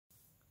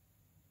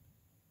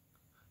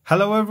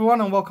Hello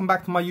everyone and welcome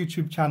back to my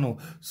YouTube channel.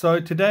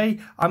 So today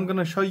I'm going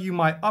to show you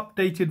my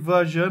updated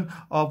version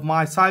of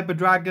my Cyber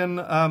Dragon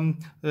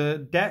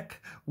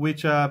deck,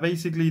 which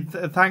basically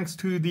thanks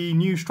to the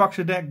new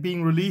structure deck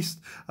being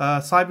released,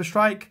 Cyber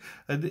Strike,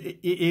 it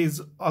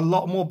is a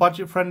lot more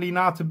budget friendly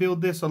now to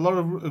build this. A lot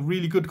of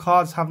really good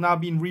cards have now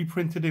been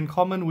reprinted in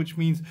common, which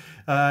means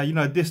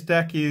this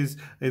deck is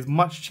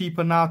much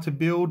cheaper now to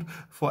build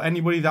for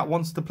anybody that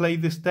wants to play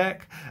this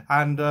deck.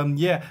 And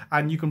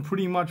and you can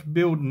pretty much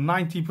build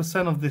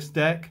 90% of this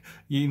deck,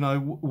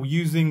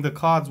 using the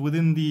cards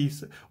within the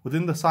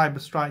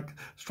Cyber Strike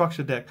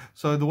structure deck.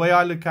 So the way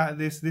I look at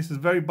this is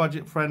very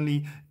budget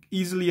friendly,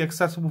 easily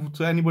accessible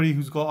to anybody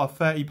who's got a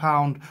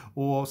 £30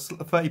 or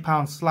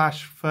 £30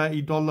 slash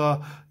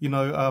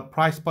 $30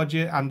 price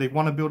budget and they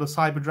want to build a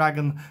Cyber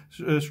Dragon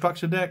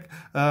structure deck.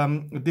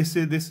 This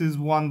is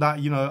one that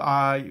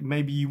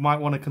maybe you might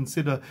want to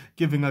consider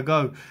giving a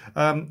go.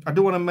 I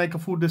do want to make a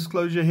full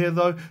disclosure here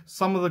though.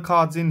 Some of the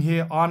cards in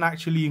here aren't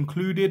actually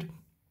included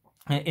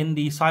in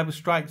the Cyber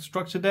Strike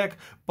structure deck,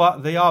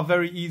 but they are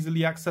very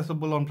easily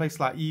accessible on places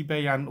like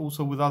eBay and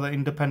also with other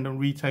independent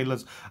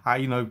retailers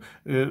at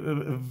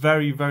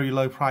very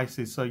low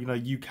prices. So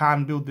you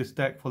can build this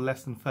deck for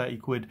less than 30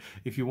 quid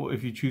if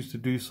you choose to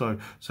do so.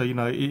 So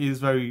it is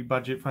very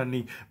budget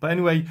friendly. But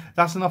anyway,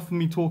 that's enough for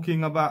me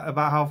talking about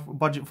how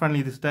budget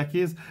friendly this deck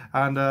is,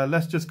 and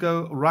let's just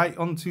go right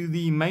onto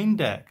the main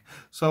deck.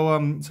 So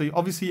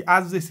obviously,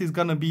 as this is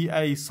going to be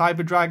a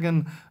Cyber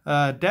Dragon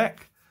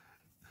deck,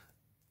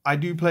 I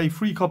do play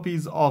 3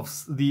 copies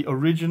of the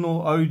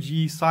original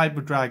OG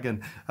Cyber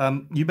Dragon.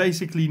 You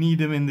basically need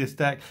him in this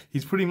deck.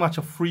 He's pretty much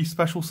a free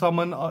special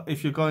summon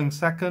if you're going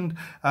second.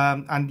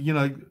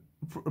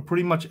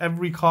 Pretty much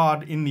every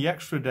card in the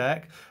extra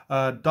deck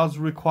does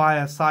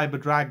require Cyber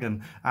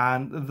Dragon.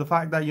 And the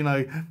fact that,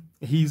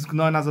 he's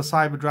known as a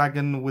Cyber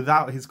Dragon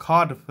without his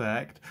card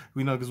effect,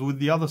 because with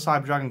the other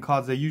Cyber Dragon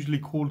cards, they're usually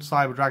called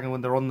Cyber Dragon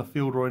when they're on the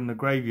field or in the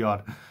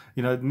graveyard.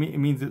 It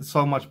means it's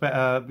so much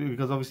better,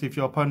 because obviously if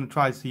your opponent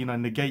tries to,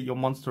 negate your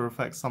monster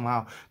effects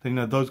somehow,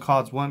 then, those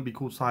cards won't be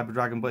called Cyber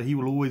Dragon, but he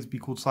will always be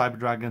called Cyber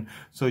Dragon.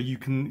 So he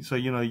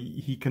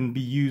can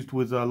be used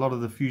with a lot of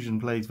the fusion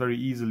plays very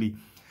easily.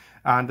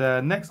 And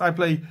next I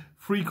play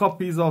 3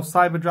 copies of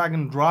Cyber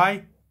Dragon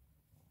Dry.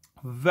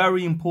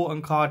 Very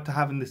important card to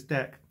have in this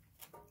deck.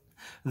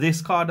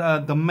 This card,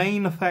 the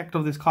main effect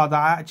of this card that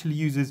I actually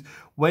use is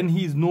when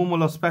he's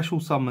normal or special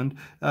summoned,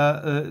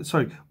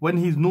 when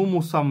he's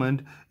normal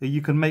summoned,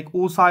 you can make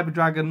all Cyber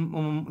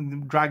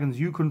Dragons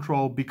you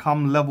control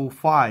become level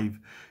 5,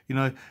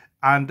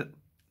 and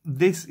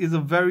this is a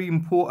very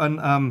important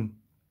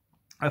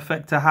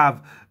effect to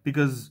have,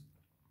 because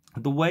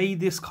the way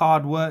this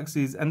card works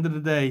is, end of the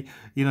day,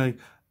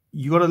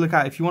 you got to look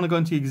at, if you want to go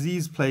into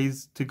Xyz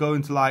plays to go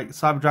into like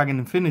Cyber Dragon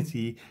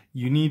Infinity,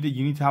 you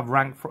need to have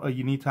rank,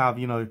 you need to have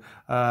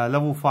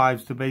level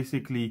 5s to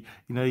basically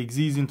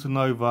Xyz into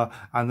Nova,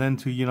 and then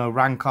to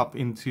rank up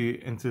in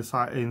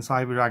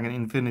Cyber Dragon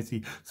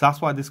Infinity. So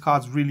that's why this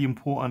card's really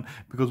important,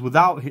 because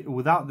without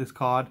this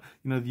card,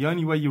 the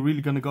only way you're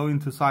really going to go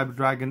into Cyber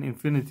Dragon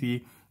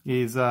Infinity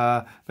is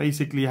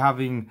basically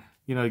having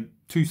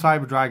 2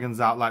 Cyber Dragons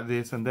out like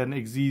this, and then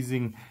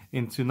Xyzing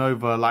into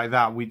Nova like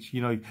that, which,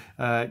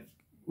 the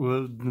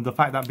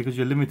fact that because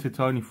you're limited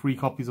to only 3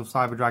 copies of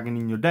Cyber Dragon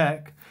in your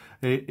deck,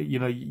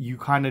 you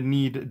kind of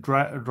need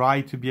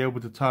Dry to be able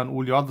to turn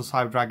all your other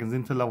Cyber Dragons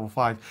into level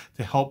 5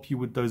 to help you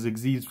with those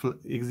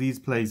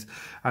Xyz plays.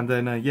 And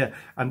then,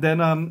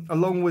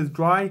 along with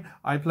Dry,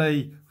 I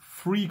play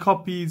 3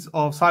 copies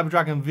of Cyber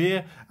Dragon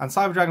Veer, and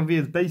Cyber Dragon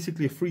Veer is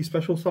basically a free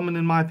special summon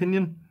in my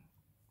opinion.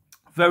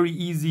 Very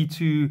easy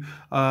to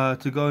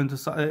go into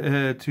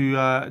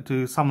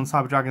to summon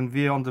Cyber Dragon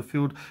Veer on the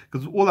field,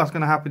 because all that's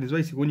going to happen is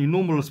basically when you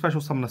normal or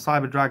special summon a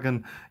Cyber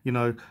Dragon,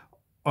 during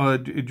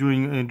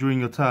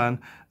your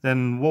turn,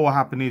 then what will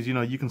happen is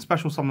you can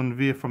special summon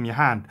Veer from your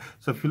hand.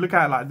 So if you look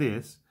at it like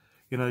this,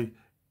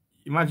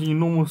 imagine you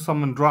normal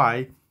summon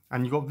Dry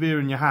and you got Veer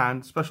in your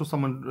hand, special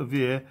summon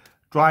Veer.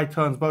 Dry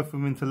turns both of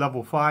them into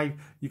level 5.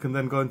 You can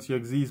then go into your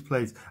Xyz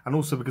plays, and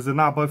also because they're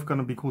now both going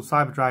to be called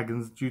Cyber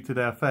Dragons due to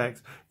their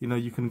effects,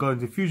 you can go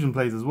into fusion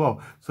plays as well.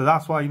 So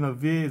that's why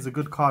Veer is a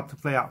good card to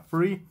play at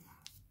free.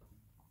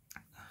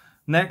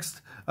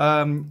 Next,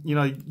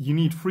 you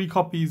need 3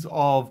 copies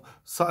of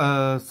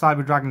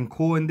Cyber Dragon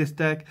Core in this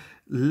deck.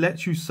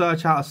 Lets you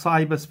search out a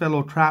cyber spell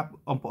or trap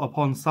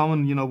upon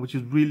summon, which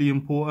is really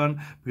important,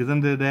 because at the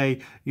end of the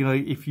day,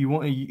 if you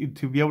want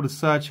to be able to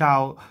search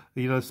out,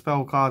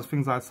 spell cards,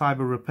 things like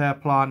Cyber Repair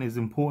Plant is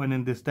important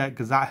in this deck,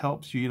 because that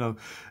helps you,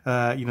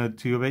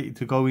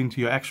 to go into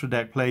your extra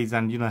deck plays,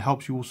 and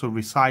helps you also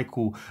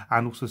recycle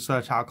and also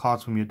search out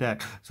cards from your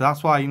deck. So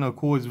that's why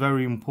Core is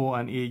very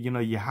important.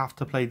 You have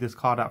to play this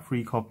card at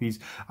 3 copies.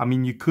 I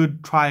mean, you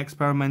could try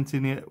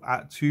experimenting it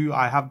at 2.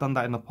 I have done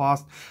that in the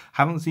past.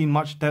 Haven't seen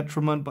much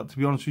detriment, but to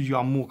be honest with you,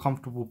 I'm more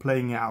comfortable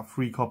playing it at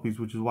 3 copies,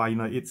 which is why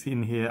it's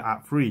in here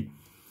at 3.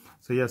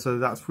 So yeah, so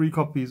that's 3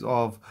 copies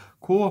of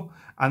Core.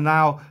 And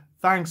now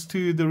thanks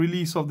to the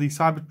release of the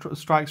Cyber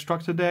Strike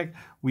Structure deck,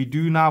 we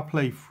do now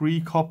play 3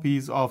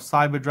 copies of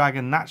Cyber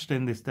Dragon Nachta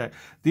in this deck.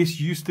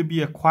 This used to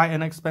be quite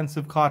an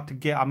expensive card to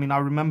get. I mean, I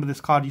remember this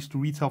card used to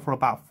retail for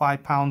about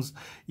 £5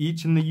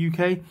 each in the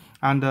UK,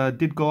 and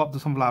did go up to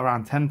something like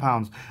around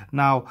 £10.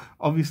 Now,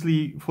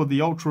 obviously, for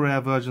the ultra rare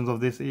versions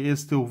of this, it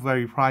is still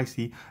very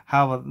pricey.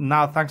 However,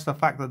 now thanks to the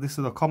fact that this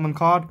is a common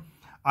card,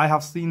 I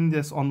have seen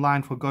this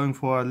online for going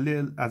for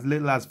as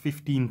little as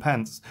 15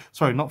 pence.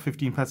 Sorry, not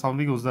 15 pence. I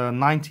think it was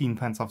 19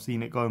 pence I've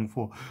seen it going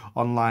for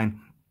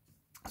online.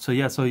 So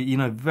yeah, so you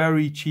know,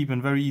 very cheap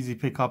and very easy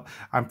pickup,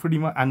 and pretty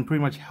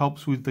much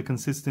helps with the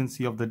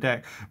consistency of the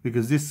deck,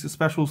 because this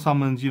special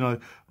summons, you know,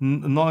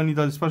 not only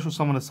does it special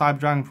summon a Cyber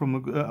Dragon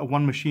from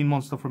one machine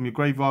monster from your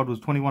graveyard with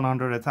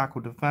 2100 attack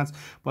or defense,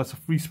 but it's a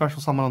free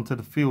special summon onto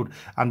the field.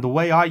 And the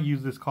way I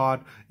use this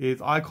card is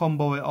I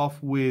combo it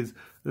off with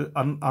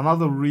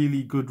another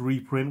really good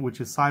reprint, which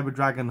is Cyber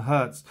Dragon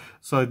Hertz.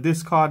 So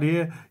this card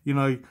here, you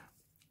know,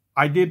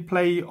 I did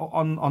play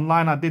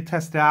online. I did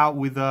test it out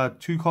with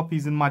 2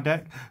 copies in my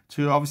deck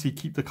to obviously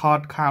keep the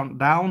card count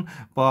down.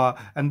 But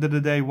end of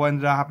the day, what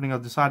ended up happening, I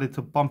decided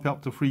to bump it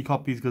up to 3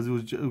 copies because it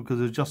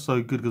was just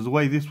so good. Because the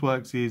way this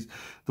works is,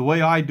 the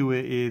way I do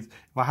it is,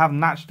 if I have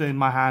Nachta in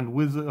my hand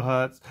with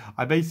Hertz,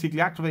 I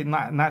basically activate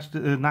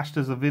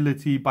Nachta's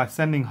ability by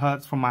sending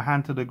Hertz from my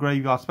hand to the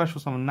graveyard, special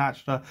summon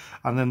Nachta,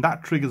 and then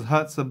that triggers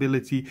Hertz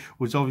ability,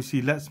 which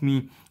obviously lets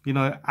me, you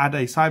know, add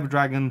a Cyber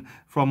Dragon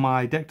from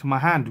my deck to my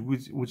hand,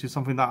 which is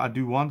something that I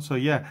do want. So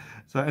yeah,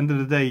 so at the end of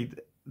the day,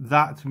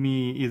 that to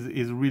me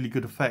is a really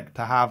good effect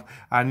to have,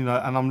 and you know,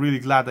 and I'm really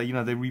glad that, you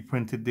know, they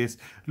reprinted this.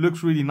 It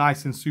looks really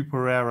nice and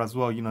super rare as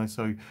well, you know.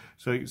 So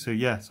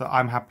yeah, so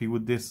I'm happy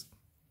with this.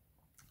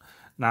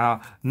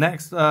 Now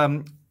next,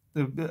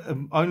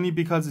 only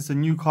because it's a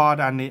new card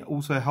and it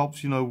also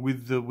helps, you know,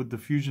 with the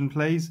fusion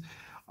plays,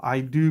 I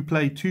do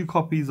play 2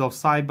 copies of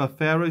Cyber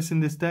Pharaohs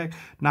in this deck.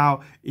 Now,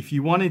 if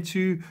you wanted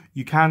to,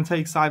 you can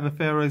take Cyber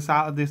Pharaohs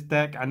out of this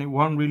deck and it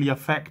won't really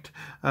affect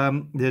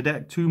the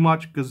deck too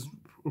much, because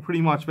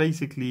pretty much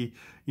basically,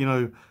 you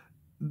know,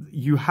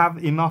 you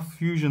have enough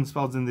fusion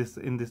spells in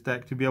this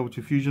deck to be able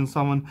to fusion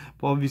summon.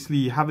 But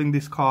obviously having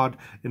this card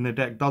in the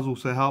deck does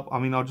also help. I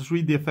mean, I'll just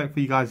read the effect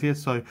for you guys here.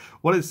 So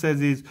what it says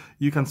is,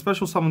 you can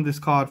special summon this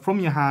card from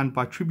your hand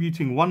by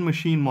tributing 1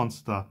 machine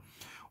monster.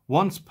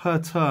 Once per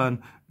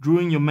turn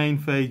during your main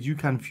phase, you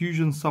can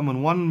fusion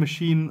summon 1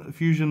 machine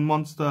fusion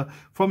monster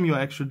from your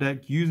extra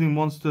deck using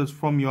monsters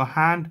from your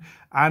hand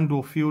and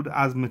or field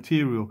as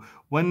material.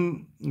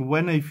 When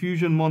a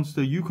fusion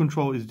monster you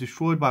control is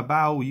destroyed by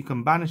battle, you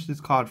can banish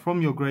this card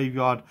from your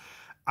graveyard,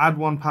 add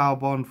 1 power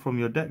bond from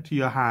your deck to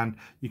your hand.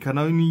 You can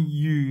only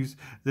use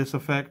this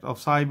effect of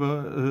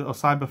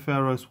Cyber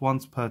Pharaohs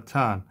once per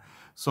turn.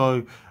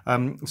 So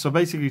so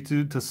basically,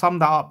 to sum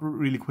that up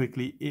really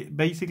quickly, it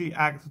basically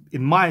acts,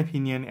 in my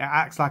opinion, it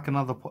acts like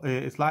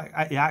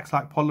it acts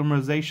like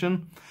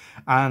polymerization,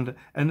 and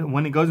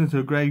when it goes into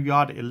a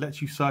graveyard, it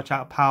lets you search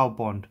out Power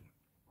Bond.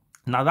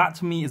 Now that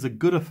to me is a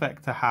good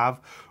effect to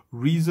have.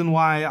 Reason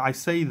why I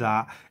say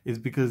that is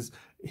because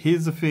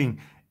here's the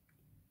thing.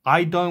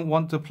 I don't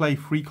want to play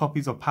 3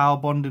 copies of Power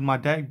Bond in my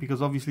deck,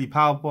 because obviously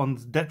Power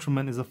Bond's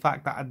detriment is the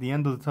fact that at the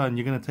end of the turn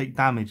you're going to take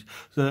damage,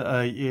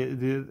 so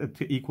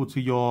equal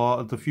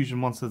to the fusion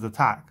monster's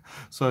attack.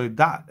 So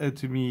that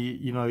to me,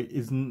 you know,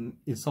 is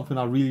something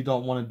I really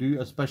don't want to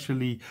do,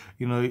 especially,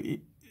 you know,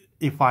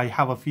 if I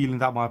have a feeling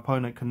that my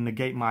opponent can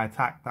negate my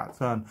attack that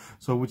turn.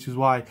 So which is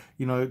why,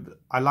 you know,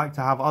 I like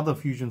to have other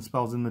fusion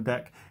spells in the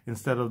deck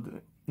instead of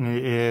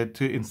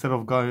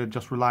going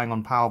just relying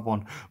on Power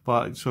Bond.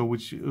 But so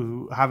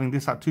having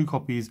this at 2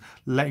 copies,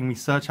 letting me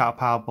search out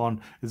Power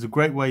Bond, is a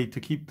great way to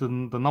keep the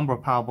number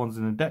of Power Bonds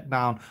in the deck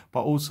down,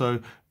 but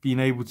also being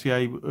able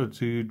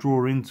to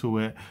draw into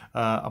it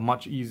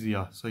much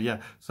easier. So yeah,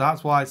 so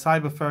that's why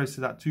Cyber Pharaohs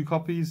is at 2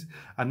 copies.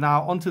 And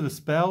now onto the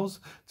spells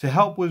to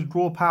help with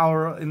draw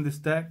power in this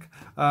deck.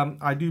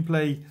 I do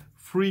play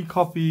 3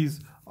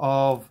 copies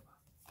of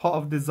Pot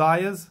of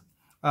Desires.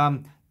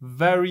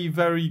 Very,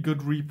 very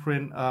good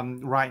reprint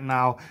right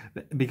now,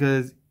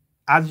 because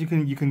as you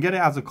can get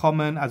it as a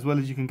common as well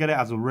as you can get it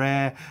as a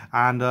rare.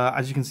 And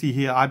as you can see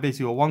here, I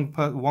basically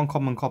got one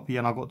common copy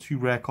and I got 2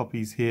 rare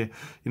copies here,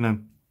 you know.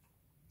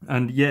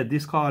 And yeah,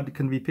 this card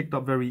can be picked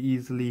up very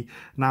easily.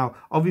 Now,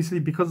 obviously,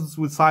 because it's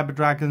with Cyber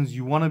Dragons,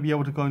 you want to be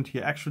able to go into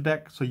your extra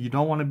deck. So you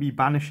don't want to be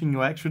banishing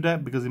your extra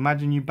deck, because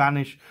imagine you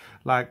banish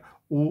like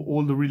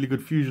all the really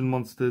good fusion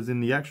monsters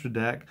in the extra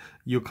deck.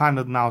 You're kind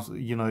of now,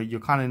 you know, you're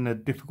kind of in a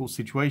difficult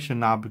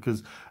situation now,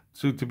 because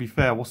to be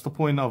fair, what's the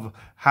point of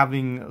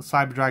having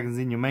Cyber Dragons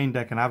in your main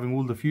deck and having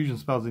all the fusion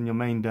spells in your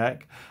main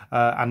deck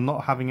and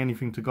not having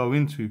anything to go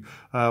into,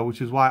 which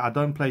is why I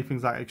don't play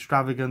things like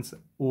Extravagance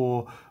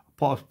or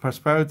Pot of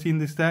Prosperity in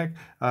this deck.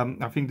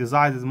 I think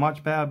Desires is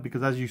much better,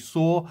 because as you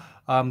saw,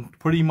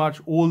 pretty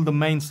much all the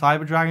main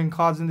Cyber Dragon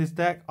cards in this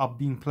deck are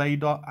being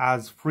played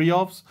as free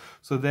offs.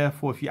 So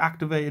therefore, if you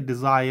activated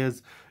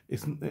Desires,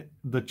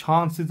 the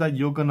chances that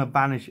you're going to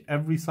banish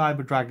every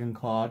Cyber Dragon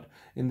card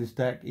in this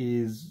deck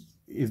is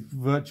is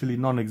virtually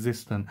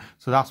non-existent.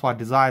 So that's why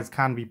desires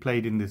can be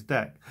played in this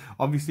deck.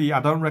 Obviously, I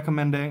don't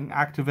recommend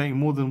activating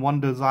more than 1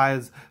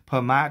 desires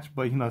per match,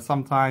 but you know,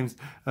 sometimes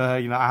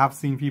you know, I have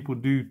seen people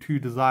do 2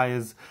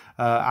 desires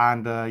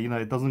and you know,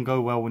 it doesn't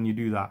go well when you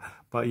do that.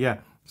 But yeah,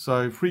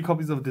 so 3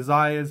 copies of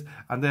desires.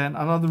 And then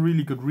another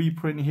really good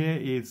reprint here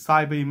is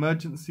Cyber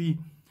Emergency.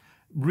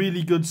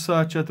 Really good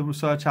searcher to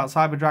search out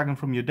Cyber Dragon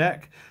from your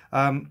deck,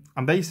 and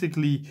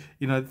basically,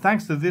 you know,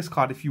 thanks to this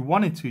card, if you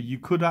wanted to, you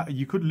could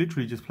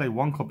literally just play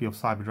 1 copy of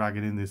Cyber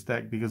Dragon in this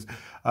deck, because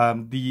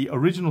the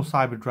original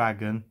Cyber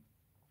Dragon,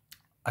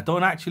 I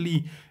don't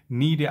actually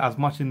need it as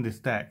much in this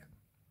deck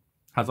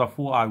as I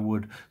thought I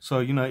would.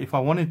 So, you know, if I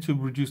wanted to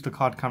reduce the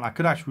card count, I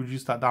could actually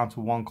reduce that down to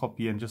 1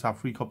 copy and just have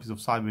 3 copies of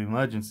Cyber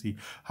Emergency.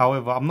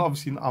 However, I'm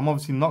obviously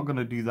not going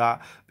to do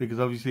that,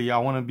 because obviously I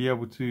want to be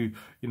able to,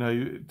 you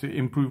know, to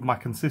improve my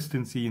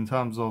consistency in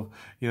terms of,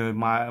 you know,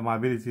 my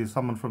ability to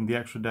summon from the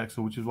extra deck.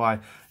 So which is why,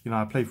 you know,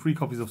 I play 3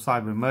 copies of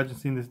Cyber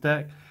Emergency in this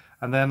deck.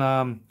 And then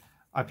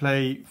I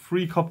play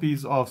 3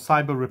 copies of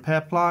Cyber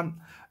Repair Plant.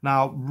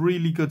 Now,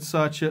 really good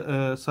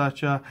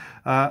searcher.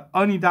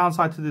 Only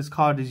downside to this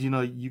card is, you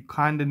know, you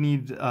kind of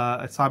need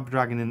a Cyber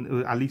Dragon,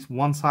 in at least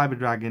 1 Cyber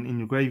Dragon in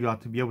your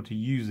graveyard to be able to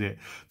use it.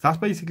 So that's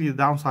basically the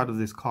downside of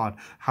this card.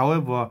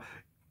 However,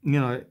 you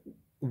know,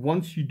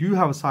 once you do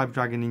have a Cyber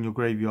Dragon in your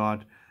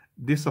graveyard,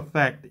 this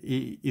effect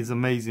is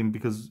amazing,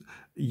 because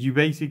you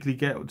basically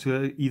get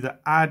to either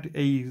add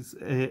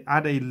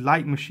a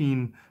light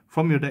machine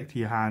from your deck to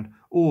your hand,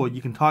 or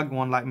you can target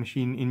 1 light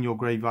machine in your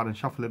graveyard and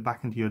shuffle it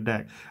back into your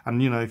deck.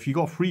 And you know, if you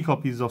got 3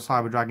 copies of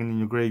Cyber Dragon in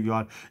your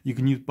graveyard, you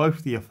can use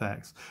both the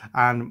effects.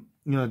 And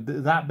you know,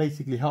 that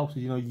basically helps,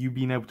 you know, you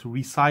being able to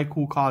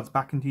recycle cards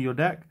back into your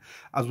deck,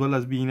 as well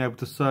as being able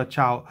to search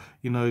out,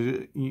 you know,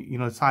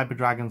 Cyber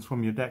Dragons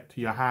from your deck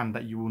to your hand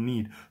that you will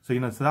need. So, you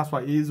know, so that's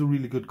why it is a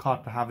really good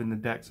card to have in the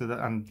deck. So that,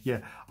 and yeah,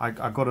 I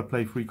got to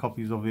play 3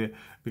 copies of it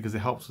because it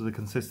helps with the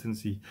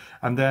consistency.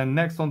 And then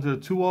next on to the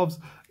 2 ofs.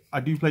 I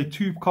do play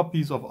 2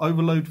 copies of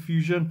Overload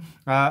Fusion,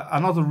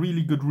 another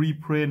really good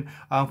reprint.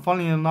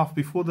 Funnily enough,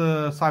 before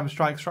the Cyber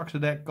Strike structure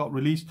deck got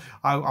released,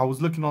 I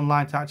was looking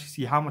online to actually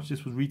see how much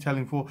this was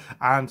retailing for,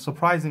 and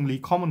surprisingly,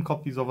 common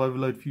copies of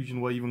Overload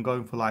Fusion were even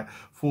going for like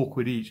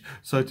 £4 each.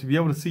 So to be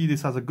able to see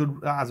this as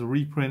a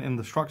reprint in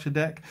the structure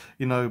deck,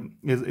 you know,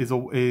 is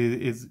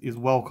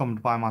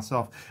welcomed by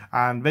myself.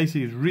 And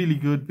basically, it's really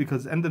good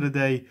because at the end of the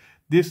day,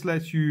 this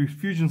lets you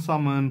fusion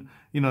summon,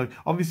 you know,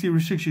 obviously it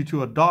restricts you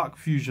to a dark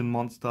fusion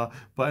monster,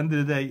 but at the end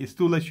of the day, it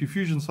still lets you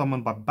fusion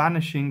summon by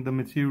banishing the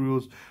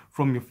materials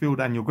from your field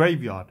and your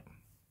graveyard.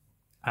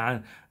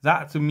 And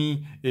that, to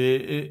me,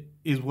 it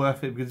is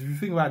worth it, because if you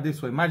think about it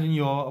this way, imagine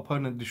your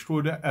opponent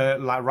destroyed like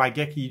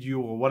Raigeki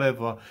you or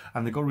whatever,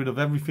 and they got rid of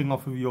everything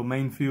off of your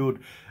main field,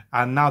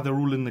 and now they're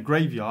all in the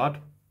graveyard.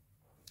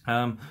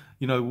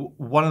 You know,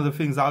 one of the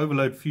things that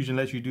Overload Fusion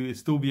lets you do is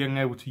still being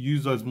able to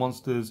use those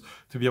monsters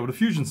to be able to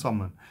fusion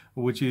summon,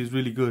 which is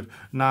really good.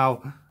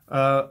 Now,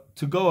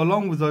 to go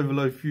along with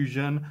Overload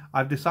Fusion,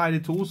 I've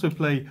decided to also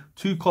play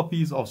 2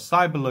 copies of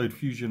Cyberload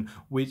Fusion,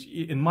 which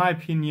in my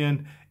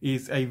opinion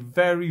is a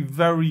very,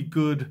 very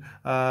good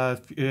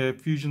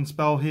fusion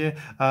spell here.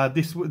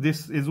 This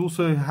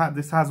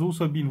has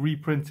also been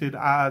reprinted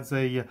as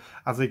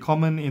a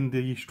common in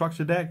the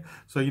structure deck.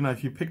 So you know,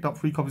 if you picked up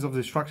 3 copies of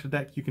the structure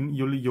deck,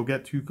 you'll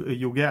get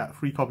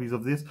 3 copies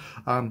of this.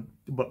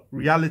 But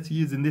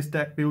reality is, in this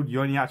deck build,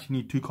 you only actually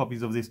need 2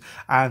 copies of this.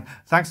 And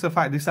thanks to the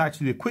fact this is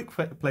actually a quick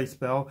play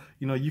spell,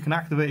 you know, you can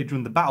activate it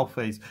during the battle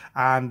phase.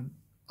 And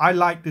I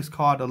like this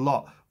card a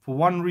lot for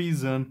one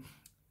reason.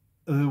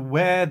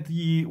 Where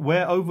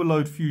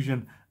Overload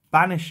Fusion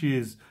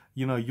banishes,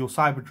 you know, your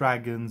Cyber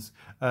Dragons,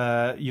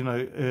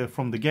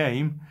 from the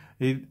game,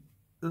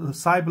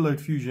 Cyberload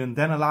Fusion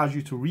then allows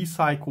you to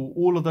recycle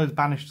all of those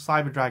banished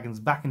Cyber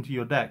Dragons back into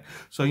your deck.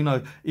 So, you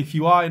know, if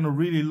you are in a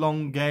really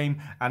long game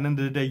and at the end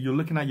of the day you're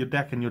looking at your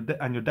deck and your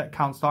deck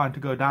count's starting to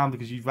go down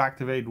because you've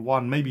activated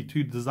 1, maybe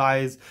 2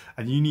 desires,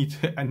 and you need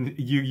to, and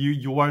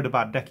you're worried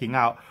about decking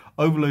out,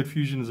 Overload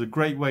Fusion is a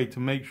great way to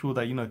make sure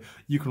that, you know,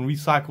 you can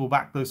recycle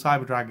back those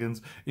Cyber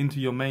Dragons into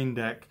your main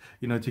deck,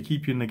 you know, to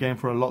keep you in the game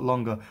for a lot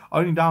longer.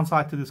 Only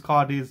downside to this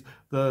card is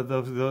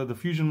the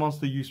fusion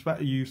monster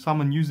you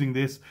summon using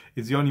this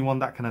is the only one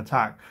that can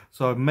attack.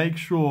 So make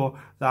sure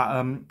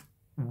that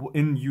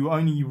you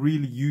only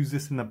really use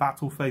this in the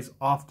battle phase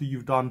after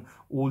you've done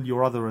all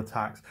your other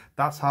attacks.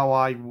 That's how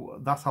I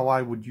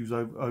would use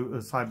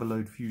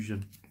Cyberload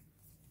Fusion.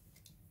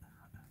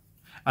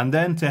 And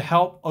then to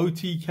help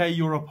OTK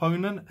your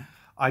opponent,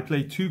 I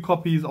play 2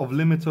 copies of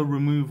Limiter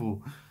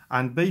Removal.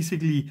 And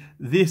basically,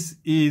 this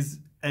is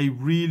a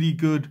really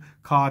good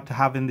card to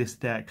have in this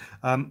deck.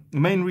 The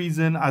main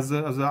reason,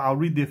 I'll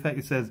read the effect,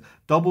 it says,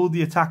 double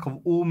the attack of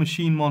all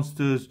machine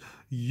monsters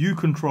you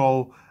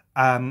control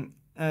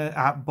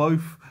at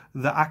both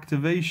the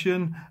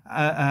activation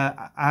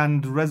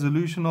and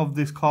resolution of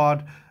this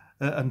card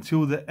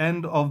until the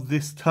end of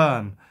this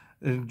turn.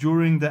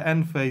 During the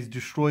end phase,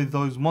 destroy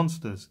those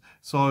monsters.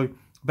 So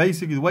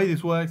basically the way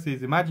this works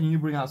is, imagine you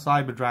bring out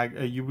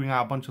you bring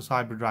out a bunch of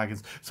Cyber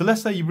Dragons. So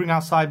let's say you bring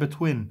out Cyber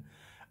Twin,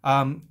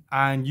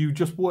 and you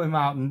just bought him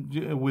out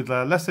with,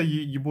 let's say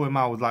you bought him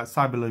out with like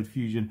Cyberload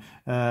Fusion.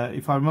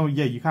 If I remember,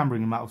 yeah, you can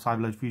bring him out with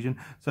Cyberload Fusion.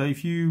 So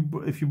if you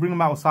bring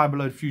him out with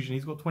Cyberload Fusion,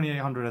 he's got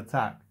 2800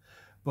 attack,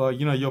 but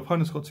you know your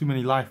opponent's got too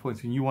many life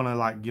points, and you want to,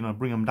 like, you know,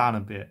 bring him down a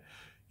bit.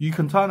 You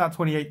can turn that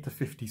 28 to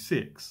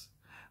 56.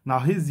 Now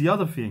here's the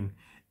other thing: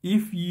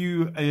 if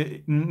you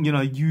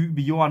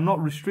you are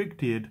not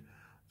restricted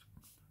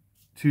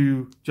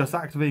to just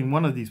activating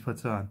one of these per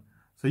turn,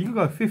 so you can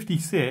go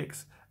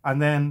 56. And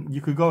then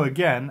you could go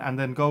again and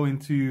then go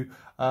into,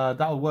 that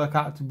will work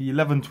out to be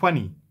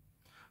 1120.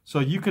 So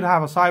you could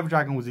have a Cyber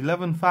Dragon with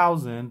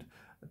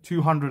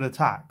 11,200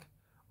 attack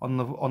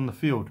on the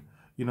field.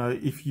 You know,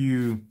 if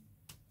you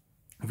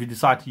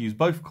decide to use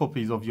both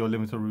copies of your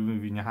limiter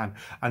remove in your hand.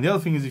 And the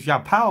other thing is, if you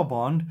have Power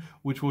Bond,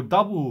 which will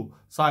double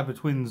Cyber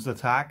Twin's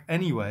attack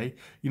anyway,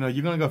 you know,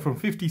 you're going to go from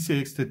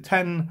 56 to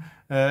 10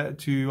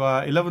 to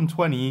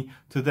 1120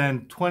 to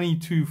then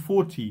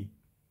 2240.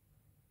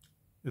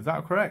 Is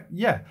that correct?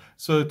 Yeah.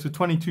 So to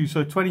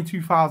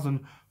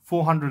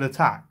 22,400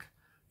 attack.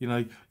 You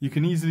know, you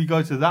can easily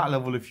go to that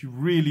level if you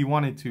really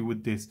wanted to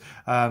with this.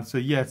 So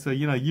yeah, so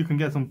you know, you can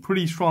get some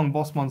pretty strong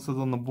boss monsters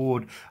on the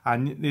board,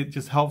 and it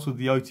just helps with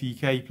the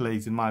OTK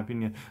plays, in my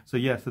opinion. So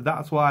yeah, so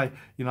that's why,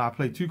 you know, I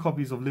play 2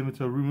 copies of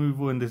limiter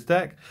removal in this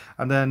deck.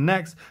 And then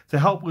next, to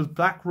help with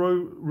back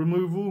row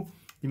removal,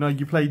 you know,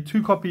 you play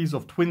 2 copies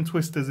of Twin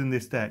Twisters in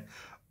this deck.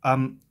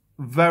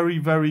 Very,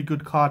 very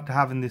good card to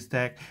have in this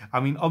deck. I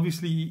mean,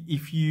 obviously,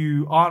 if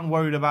you aren't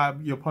worried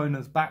about your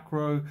opponent's back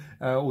row,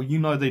 or you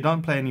know they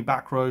don't play any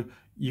back row,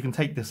 you can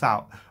take this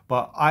out.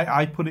 But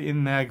I put it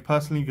in there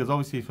personally because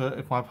obviously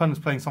if my opponent's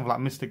playing something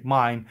like Mystic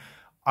Mine,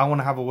 I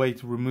want to have a way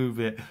to remove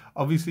it.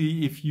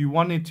 Obviously, if you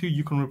wanted to,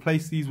 you can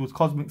replace these with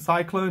Cosmic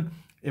Cyclone.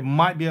 It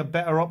might be a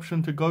better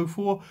option to go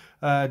for,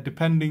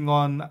 depending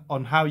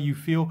on how you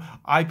feel.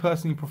 I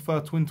personally prefer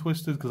Twin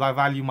Twisters because I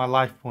value my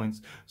life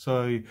points.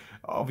 So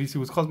obviously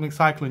with Cosmic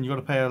Cyclone, you got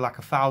to pay like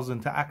 1,000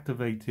 to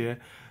activate here.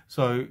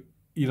 So,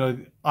 you know,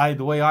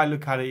 the way I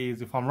look at it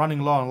is, if I'm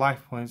running low on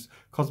life points,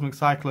 Cosmic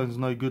Cyclone is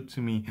no good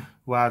to me,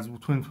 whereas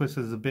Twin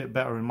Twisters is a bit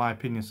better in my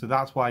opinion. So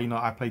that's why, you know,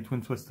 I play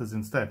Twin Twisters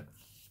instead.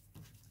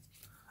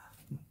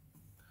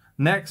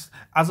 Next,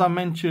 as I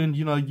mentioned,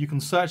 you know, you can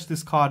search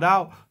this card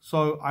out.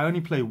 So I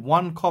only play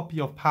 1 copy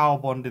of Power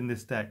Bond in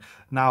this deck.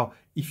 Now,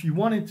 if you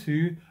wanted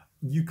to,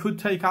 you could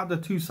take out the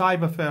 2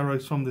 Cyber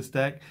Pharaohs from this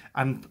deck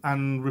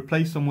and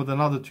replace them with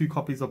another 2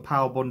 copies of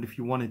Power Bond if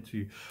you wanted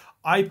to.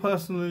 I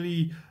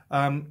personally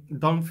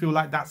don't feel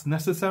like that's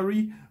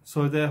necessary,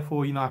 so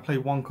therefore, you know, I play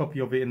 1 copy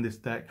of it in this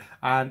deck,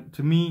 and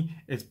to me,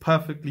 it's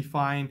perfectly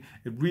fine.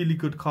 A really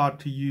good card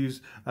to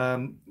use,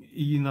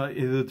 you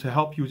know, to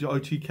help you with your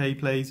OTK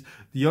plays.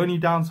 The only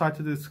downside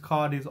to this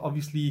card is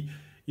obviously,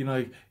 you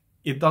know,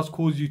 it does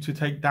cause you to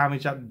take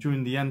damage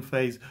during the end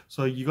phase.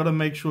 So you got to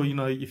make sure, you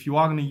know, if you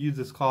are going to use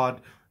this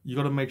card, you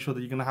got to make sure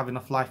that you're going to have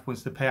enough life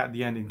points to pay at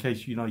the end in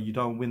case, you know, you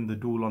don't win the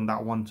duel on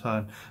that 1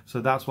 turn.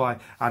 So that's why.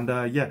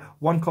 And yeah,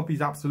 1 copy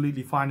is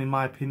absolutely fine in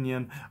my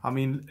opinion. I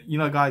mean, you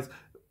know, guys,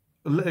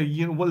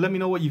 you know, let me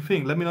know what you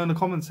think. Let me know in the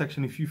comment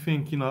section if you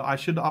think, you know, I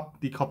should up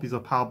the copies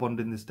of Power Bond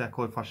in this deck,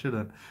 or if I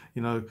shouldn't,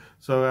 you know.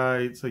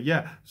 So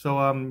yeah,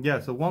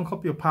 so 1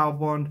 copy of Power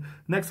Bond.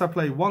 Next, I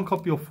play 1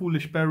 copy of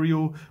Foolish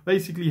Burial.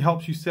 Basically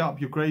helps you set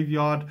up your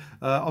graveyard.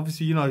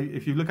 Obviously, you know,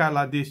 if you look at it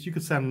like this, you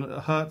could send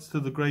Hertz to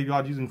the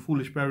graveyard using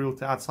Foolish Burial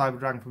to add Cyber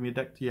Dragon from your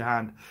deck to your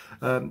hand.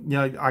 You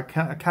know, I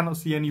cannot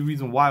see any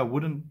reason why I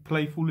wouldn't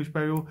play Foolish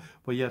Burial,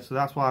 but yeah, so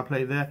that's why I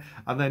play it there.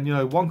 And then, you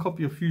know, 1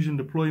 copy of Fusion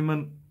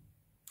Deployment.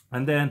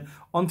 And then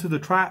onto the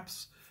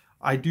traps,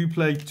 I do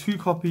play 2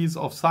 copies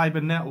of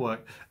Cyber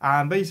Network.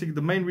 And basically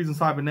the main reason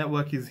Cyber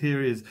Network is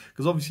here is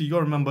because obviously you got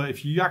to remember,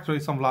 if you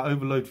activate something like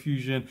Overload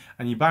Fusion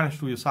and you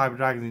banish all your Cyber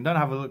Dragons and you don't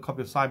have a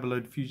copy of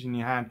Cyberload Fusion in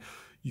your hand,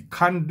 you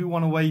kind of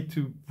want a way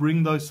to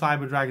bring those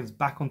Cyber Dragons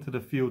back onto the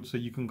field so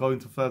you can go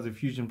into further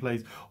fusion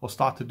plays or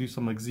start to do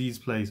some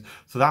Xyz plays.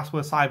 So that's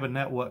where Cyber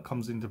Network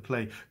comes into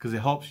play, because it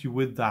helps you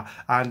with that.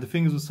 And the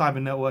thing is with Cyber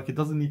Network, it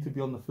doesn't need to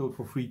be on the field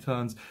for 3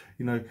 turns.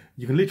 You know,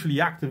 you can literally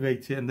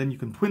activate it and then you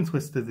can Twin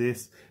Twister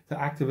this to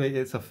activate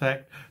its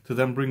effect to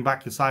then bring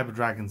back your Cyber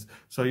Dragons.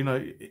 So, you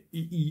know,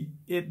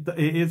 it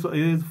is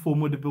a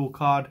formidable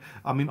card.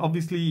 I mean,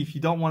 obviously, if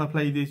you don't want to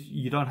play this,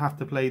 you don't have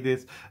to play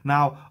this.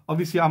 Now,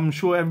 obviously, I'm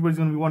sure everybody's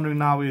going to be wondering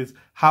now is,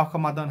 how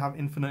come I don't have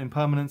infinite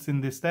impermanence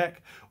in this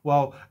deck?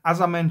 Well,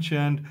 as I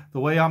mentioned, the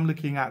way I'm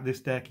looking at this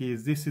deck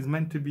is, this is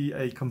meant to be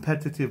a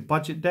competitive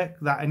budget deck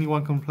that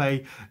anyone can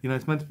play. You know,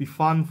 it's meant to be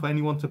fun for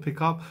anyone to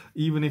pick up,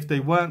 even if they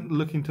weren't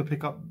looking to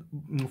pick up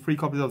 3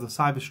 copies of the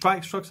Cyber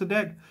Strike Structure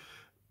deck.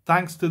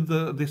 Thanks to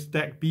this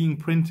deck being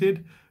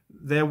printed,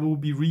 there will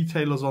be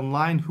retailers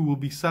online who will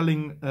be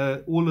selling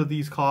all of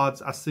these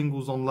cards as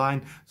singles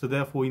online. So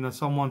therefore, you know,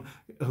 someone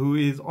who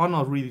is on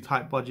a really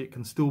tight budget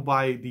can still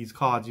buy these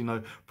cards, you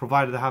know,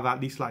 provided they have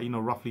at least like, you know,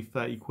 roughly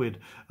 30 quid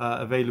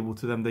available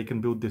to them, they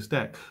can build this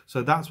deck.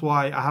 So that's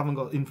why I haven't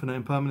got Infinite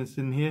Impermanence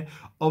in here.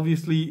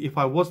 Obviously, if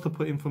I was to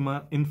put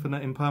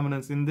Infinite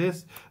Impermanence in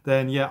this,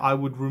 then yeah, I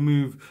would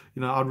remove,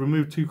 you know, I'd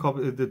remove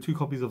the two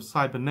copies of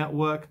Cyber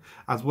Network,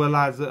 as well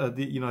as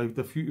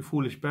the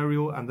Foolish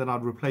Burial, and then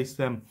I'd replace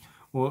them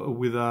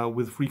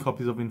with 3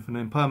 copies of Infinite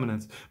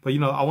Impermanence. But you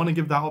know, I want to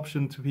give that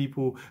option to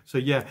people. So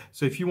yeah,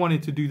 so if you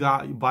wanted to do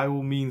that, by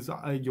all means,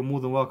 you're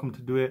more than welcome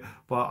to do it.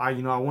 But I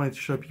wanted to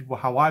show people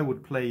how I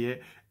would play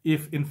it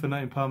if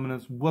Infinite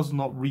Impermanence was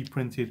not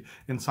reprinted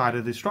inside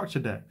of the structure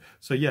deck.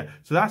 So yeah,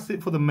 so that's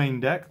it for the main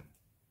deck.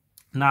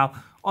 Now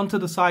onto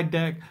the side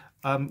deck.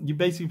 You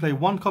basically play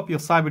 1 copy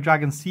of Cyber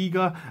Dragon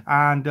Seeger,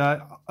 and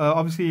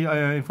obviously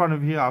in front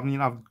of here, I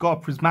mean, I've got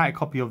a prismatic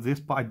copy of this,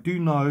 but I do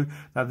know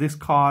that this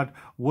card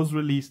was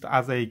released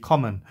as a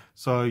common.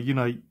 So, you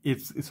know,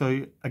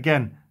 so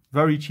again,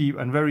 very cheap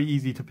and very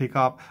easy to pick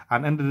up.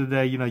 And end of the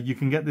day, you know, you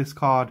can get this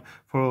card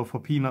for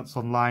peanuts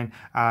online,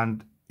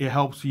 and it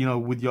helps, you know,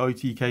 with your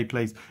OTK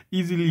plays.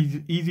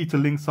 Easy to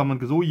link someone,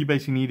 because all you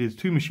basically need is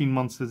 2 machine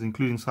monsters,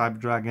 including Cyber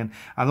Dragon.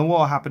 And then what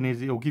will happen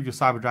is it'll give your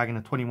Cyber Dragon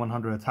a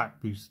 2100 attack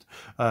boost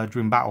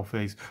during battle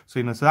phase. So,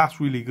 you know, so that's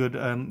really good,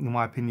 in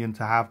my opinion,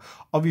 to have.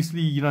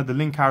 Obviously, you know, the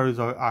link arrows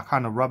are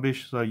kind of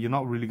rubbish, so you're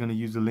not really going to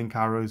use the link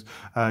arrows.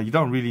 You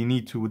don't really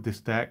need to with this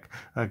deck,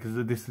 because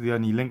this is the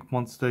only link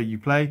monster you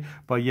play.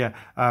 But yeah,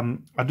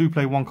 I do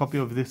play 1 copy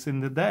of this in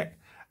the deck.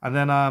 And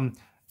then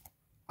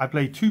I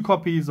play 2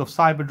 copies of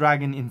Cyber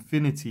Dragon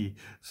Infinity.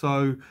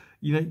 So,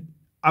 you know,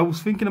 I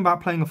was thinking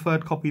about playing a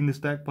 3rd copy in this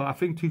deck, but I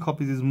think 2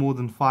 copies is more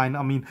than fine.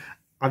 I mean,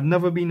 I've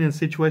never been in a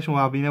situation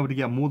where I've been able to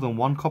get more than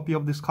 1 copy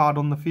of this card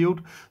on the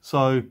field.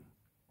 So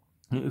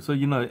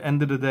you know,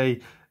 end of the day,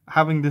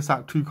 having this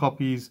at 2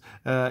 copies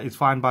is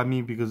fine by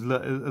me, because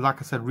like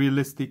I said,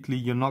 realistically,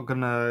 you're not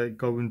gonna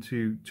go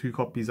into 2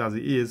 copies as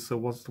it is. So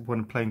what's the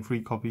point of playing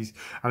 3 copies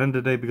at the end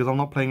of the day? Because I'm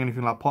not playing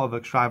anything like Pot of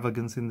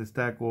Extravagance in this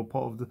deck, or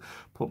Pot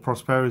of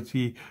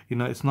Prosperity. You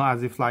know, it's not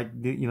as if like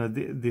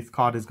this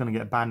card is gonna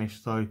get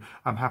banished. So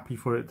I'm happy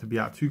for it to be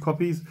at 2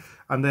 copies.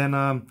 And then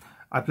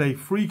I play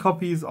 3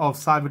 copies of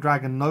Cyber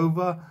Dragon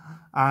Nova.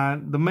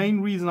 And the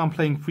main reason I'm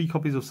playing 3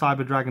 copies of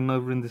Cyber Dragon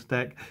Nova in this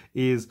deck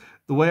is,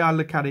 the way I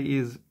look at it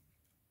is,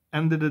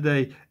 end of the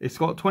day, it's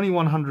got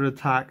 2100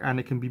 attack, and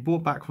it can be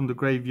brought back from the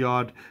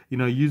graveyard, you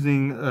know,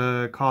 using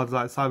cards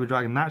like Cyber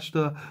Dragon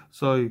Natchta.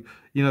 So,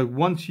 you know,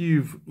 once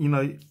you've, you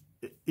know,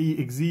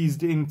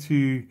 exeased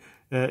into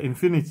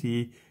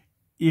Infinity,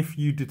 if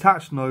you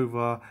detach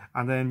Nova,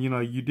 and then, you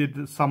know, you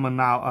did summon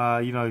now,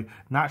 you know,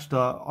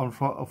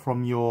 Natchta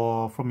from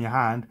your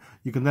hand,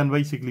 you can then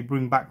basically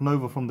bring back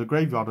Nova from the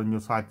graveyard on your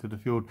side to the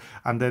field,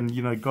 and then,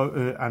 you know,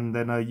 go and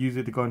then use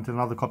it to go into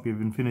another copy of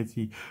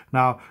Infinity.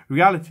 Now,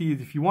 reality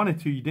is, if you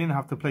wanted to, you didn't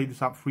have to play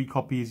this at 3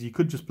 copies. You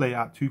could just play it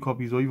at 2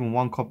 copies, or even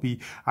 1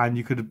 copy, and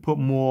you could put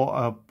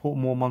more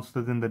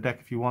monsters in the deck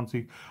if you want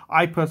to.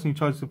 I personally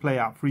chose to play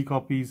at 3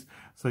 copies.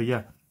 So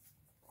yeah.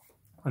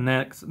 And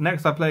next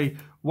I play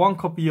 1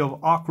 copy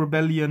of Ark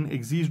Rebellion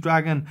Xyz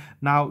Dragon.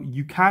 Now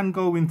you can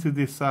go into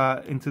this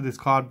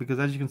card, because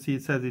as you can see,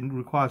 it says it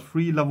requires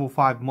 3 level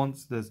 5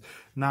 monsters.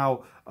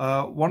 Now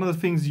one of the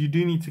things you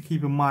do need to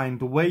keep in mind,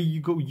 the way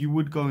you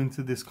would go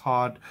into this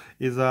card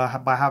is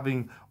by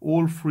having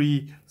all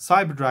 3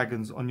 Cyber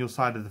Dragons on your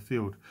side of the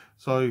field.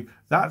 So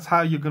that's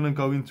how you're going to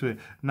go into it.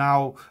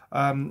 Now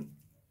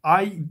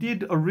I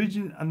did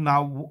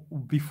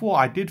before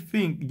I did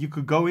think you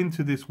could go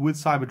into this with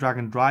Cyber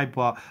Dragon Dry,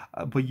 but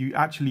you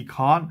actually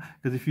can't,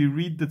 because if you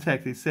read the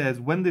text, it says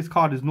when this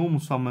card is normal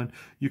summoned,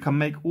 you can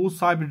make all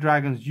Cyber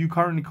Dragons you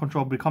currently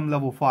control become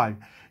level 5.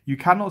 You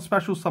cannot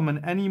special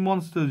summon any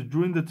monsters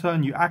during the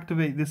turn you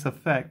activate this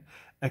effect,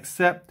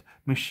 except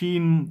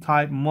machine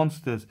type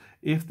monsters.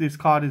 If this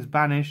card is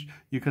banished,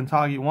 you can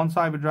target 1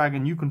 Cyber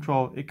Dragon you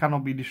control. It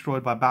cannot be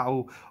destroyed by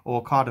battle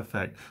or card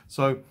effect.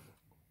 So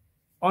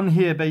on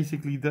here,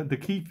 basically, the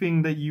key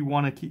thing that you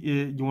want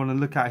to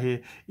look at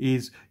here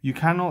is you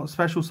cannot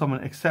special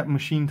summon except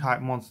machine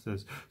type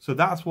monsters. So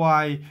that's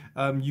why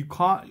you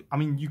can't. I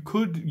mean, you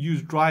could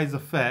use Dry's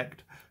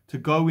effect to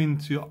go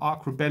into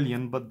Ark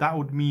Rebellion, but that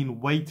would mean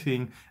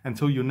waiting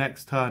until your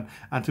next turn.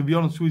 And to be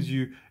honest with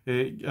you,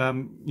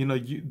 you know,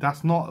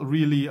 that's not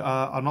really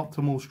an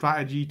optimal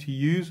strategy to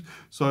use.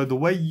 So the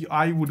way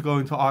I would go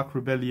into Ark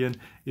Rebellion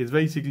is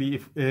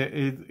basically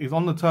if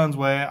on the turns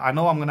where I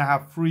know I'm going to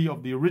have 3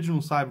 of the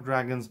original Cyber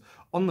Dragons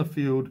on the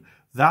field,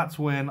 that's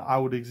when I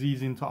would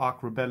exease into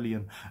Ark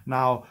Rebellion.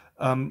 Now,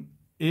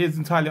 it is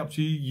entirely up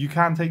to you. You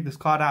can take this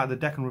card out of the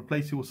deck and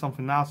replace it with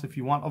something else if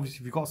you want. Obviously,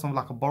 if you've got something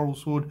like a Boral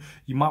Sword,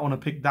 you might want to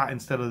pick that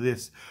instead of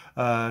this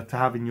to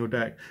have in your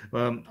deck.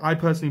 I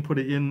personally put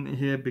it in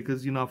here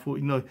because, you know, I thought,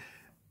 you know,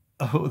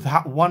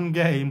 that one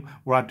game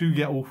where I do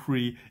get all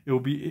 3,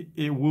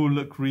 it will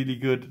look really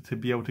good to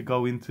be able to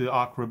go into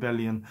Ark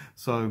Rebellion.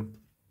 So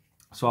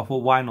I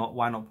thought, why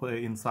not put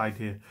it inside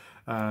here?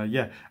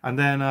 Yeah, and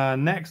then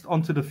next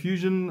onto the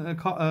fusion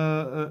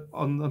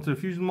onto the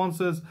fusion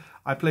monsters.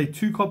 I play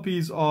 2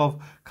 copies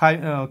of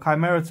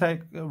Chimera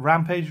Tech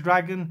Rampage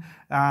Dragon,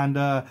 and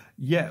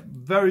yeah,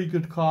 very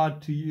good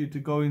card to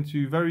go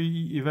into.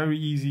 Very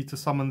easy to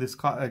summon this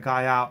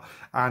guy out,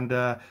 and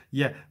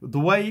yeah, the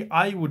way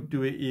I would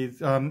do it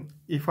is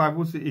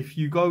if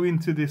you go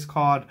into this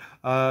card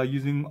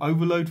using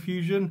Overload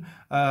Fusion,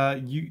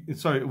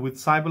 with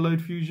Cyberload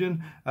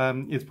Fusion,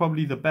 it's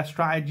probably the best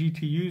strategy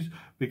to use,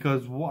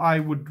 because what I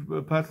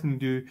would personally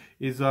do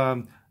is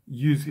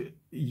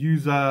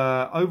use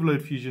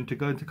Overload Fusion to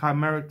go into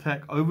Chimera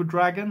Tech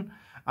Overdragon,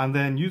 and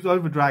then use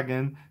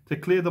Overdragon to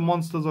clear the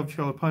monsters of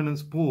your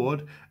opponent's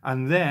board,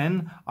 and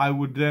then I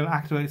would then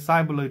activate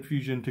Cyberload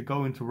Fusion to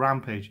go into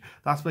Rampage.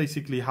 That's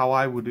basically how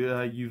I would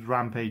use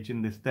Rampage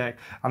in this deck,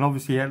 and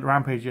obviously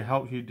Rampage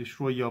helps you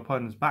destroy your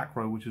opponent's back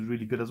row, which is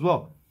really good as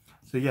well.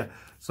 So yeah,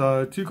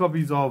 so 2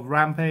 copies of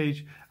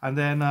Rampage, and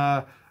then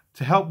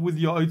to help with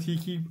your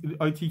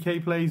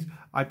OTK plays,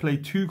 I play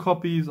 2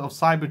 copies of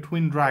Cyber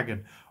Twin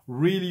Dragon.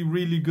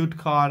 Really good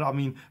card. I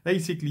mean,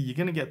 basically you're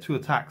going to get 2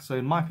 attacks, so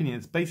in my opinion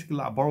it's basically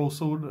like a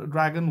Borrelsword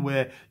Dragon,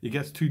 where you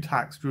get 2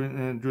 attacks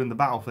during the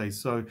battle phase.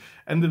 So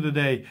end of the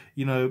day,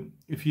 you know,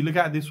 if you look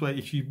at it this way,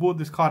 if you bought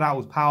this card out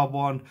with Power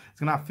Bond, it's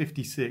going to have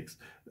 56,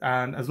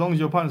 and as long as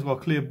your opponent's got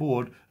a clear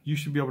board, you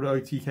should be able to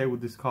OTK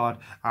with this card.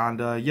 And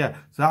yeah,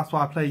 so that's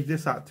why I played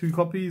this at 2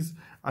 copies.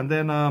 And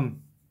then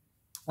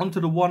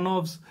onto the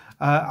one-offs,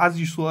 as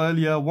you saw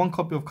earlier, 1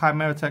 copy of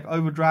Chimera Tech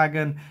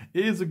Overdragon.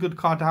 It is a good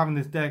card to have in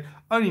this deck.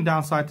 Only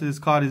downside to this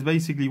card is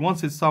basically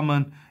once it's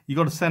summoned, you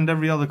got to send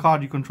every other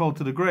card you control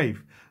to the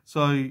grave.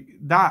 So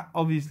that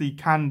obviously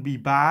can be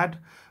bad,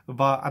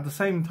 but at the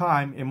same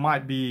time, it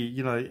might be,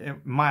 you know,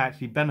 it might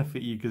actually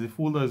benefit you, because if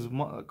all those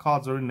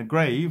cards are in the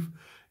grave,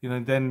 you know,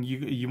 then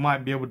you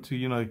might be able to,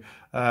 you know,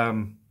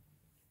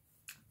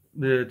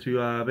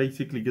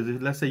 basically,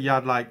 because let's say you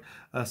had like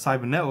a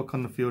Cyber Network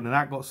on the field and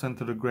that got sent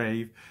to the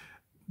grave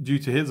due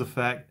to his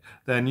effect,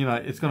 then, you know,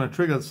 it's going to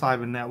trigger the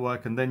Cyber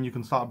Network, and then you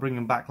can start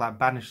bringing back like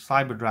banished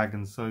Cyber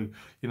Dragons. So,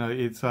 you know,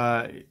 it's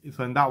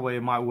in that way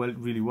it might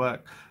really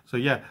work. So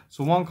yeah,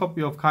 so 1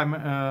 copy of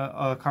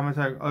Chimera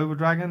Tech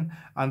Overdragon,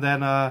 and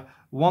then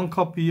 1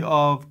 copy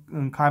of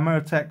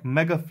Chimera Tech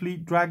Mega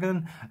Fleet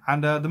Dragon.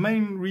 And the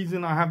main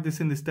reason I have this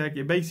in this deck,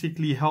 it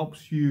basically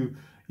helps you,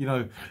 you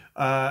know,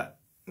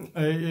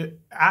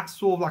 acts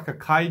sort of like a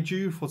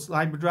kaiju for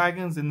Cyber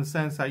Dragons, in the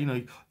sense that, you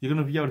know, you're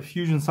going to be able to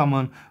fusion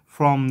someone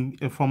from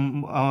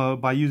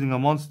by using a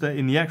monster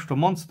in the extra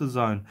monster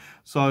zone.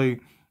 So,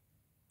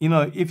 you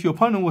know, if your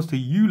opponent was to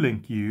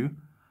U-Link you,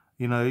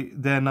 you know,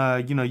 then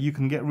you know, you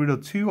can get rid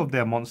of 2 of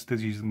their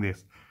monsters using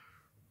this.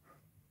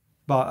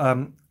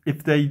 But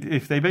if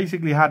they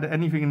basically had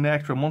anything in the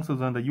extra monster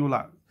zone that you were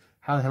like,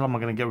 how the hell am I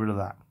going to get rid of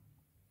that?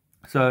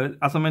 So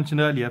as I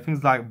mentioned earlier,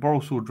 things like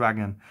Borrelsword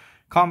Dragon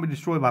can't be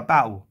destroyed by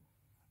battle.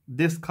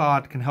 This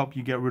card can help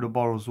you get rid of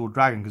Borrelsword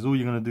Dragon, because all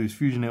you're going to do is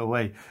fusion it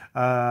away.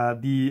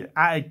 The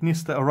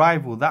Atignista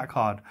Arrival, that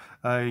card,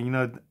 you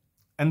know,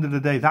 end of the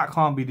day, that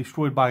can't be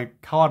destroyed by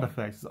card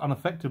effects. It's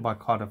unaffected by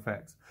card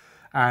effects.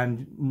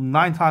 And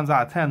 9 times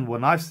out of 10,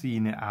 when I've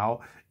seen it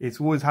out, it's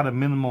always had a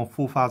minimum of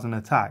 4,000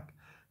 attack.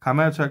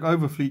 Chimera Tech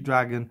Overfleet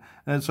Dragon,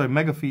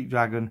 Mega Fleet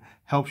Dragon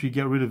helps you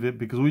get rid of it,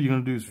 because all you're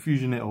going to do is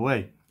fusion it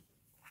away.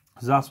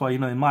 So that's why, you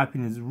know, in my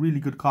opinion, it's a really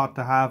good card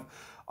to have.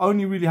 I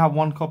only really have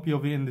 1 copy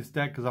of it in this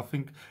deck, because I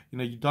think, you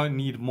know, you don't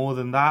need more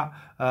than that.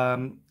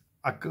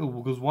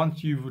 Because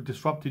once you've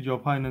disrupted your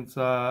opponent's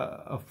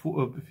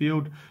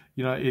field,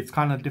 you know, it's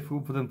kind of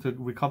difficult for them to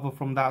recover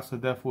from that. So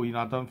therefore, you know,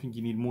 I don't think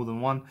you need more than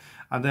 1.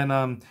 And then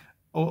I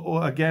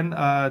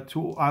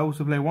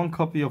also play 1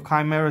 copy of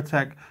Chimera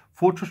Tech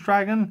Fortress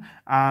Dragon.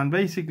 And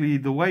basically,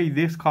 the way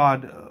this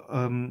card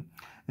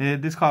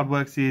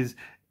works is,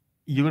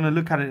 you're going to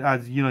look at it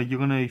as, you know, you're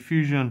going to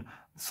fusion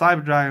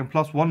Cyber Dragon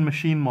plus 1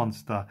 machine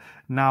monster.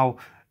 Now,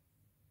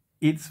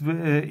 it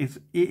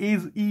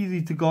is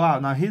easy to go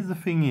out. Now, here's the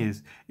thing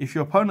is, if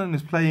your opponent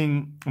is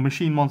playing a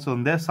machine monster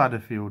on their side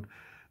of the field,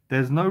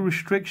 there's no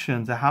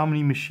restriction to how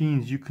many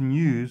machines you can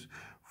use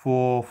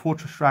for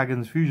Fortress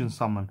Dragon's fusion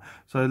summon.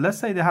 So let's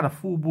say they had a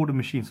full board of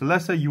machines. So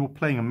let's say you were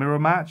playing a mirror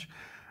match.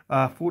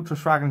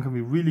 Fortress Dragon can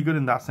be really good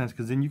in that sense,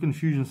 because then you can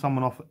fusion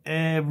summon off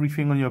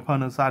everything on your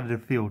opponent's side of the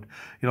field,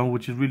 you know,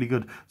 which is really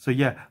good. So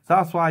yeah, so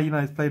that's why, you know,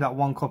 it's played at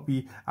 1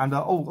 copy. And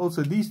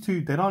also these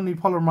 2, they don't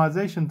need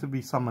polymerization to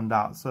be summoned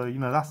out. So, you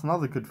know, that's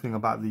another good thing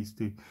about these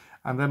 2.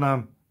 And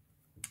then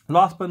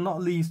last but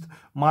not least,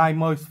 my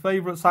most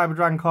favorite Cyber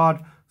Dragon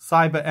card,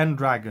 Cyber End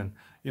Dragon.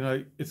 You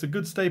know, it's a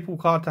good staple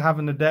card to have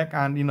in the deck,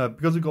 and, you know,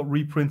 because it got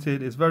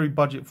reprinted, it's very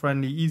budget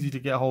friendly, easy to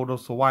get hold of,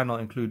 so why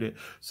not include it?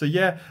 So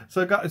yeah,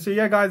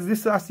 guys,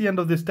 that's the end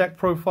of this deck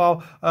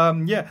profile.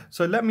 Yeah,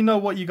 so let me know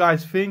what you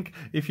guys think.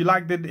 If you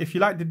like the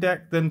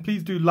deck, then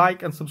please do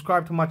like and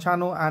subscribe to my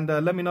channel, and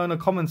let me know in the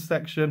comments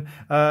section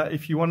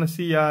if you want to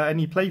see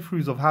any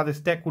playthroughs of how this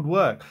deck would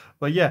work.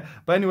 But yeah,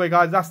 anyway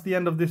guys, that's the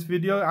end of this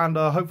video, and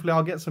hopefully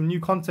I'll get some new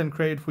content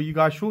created for you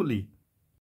guys shortly.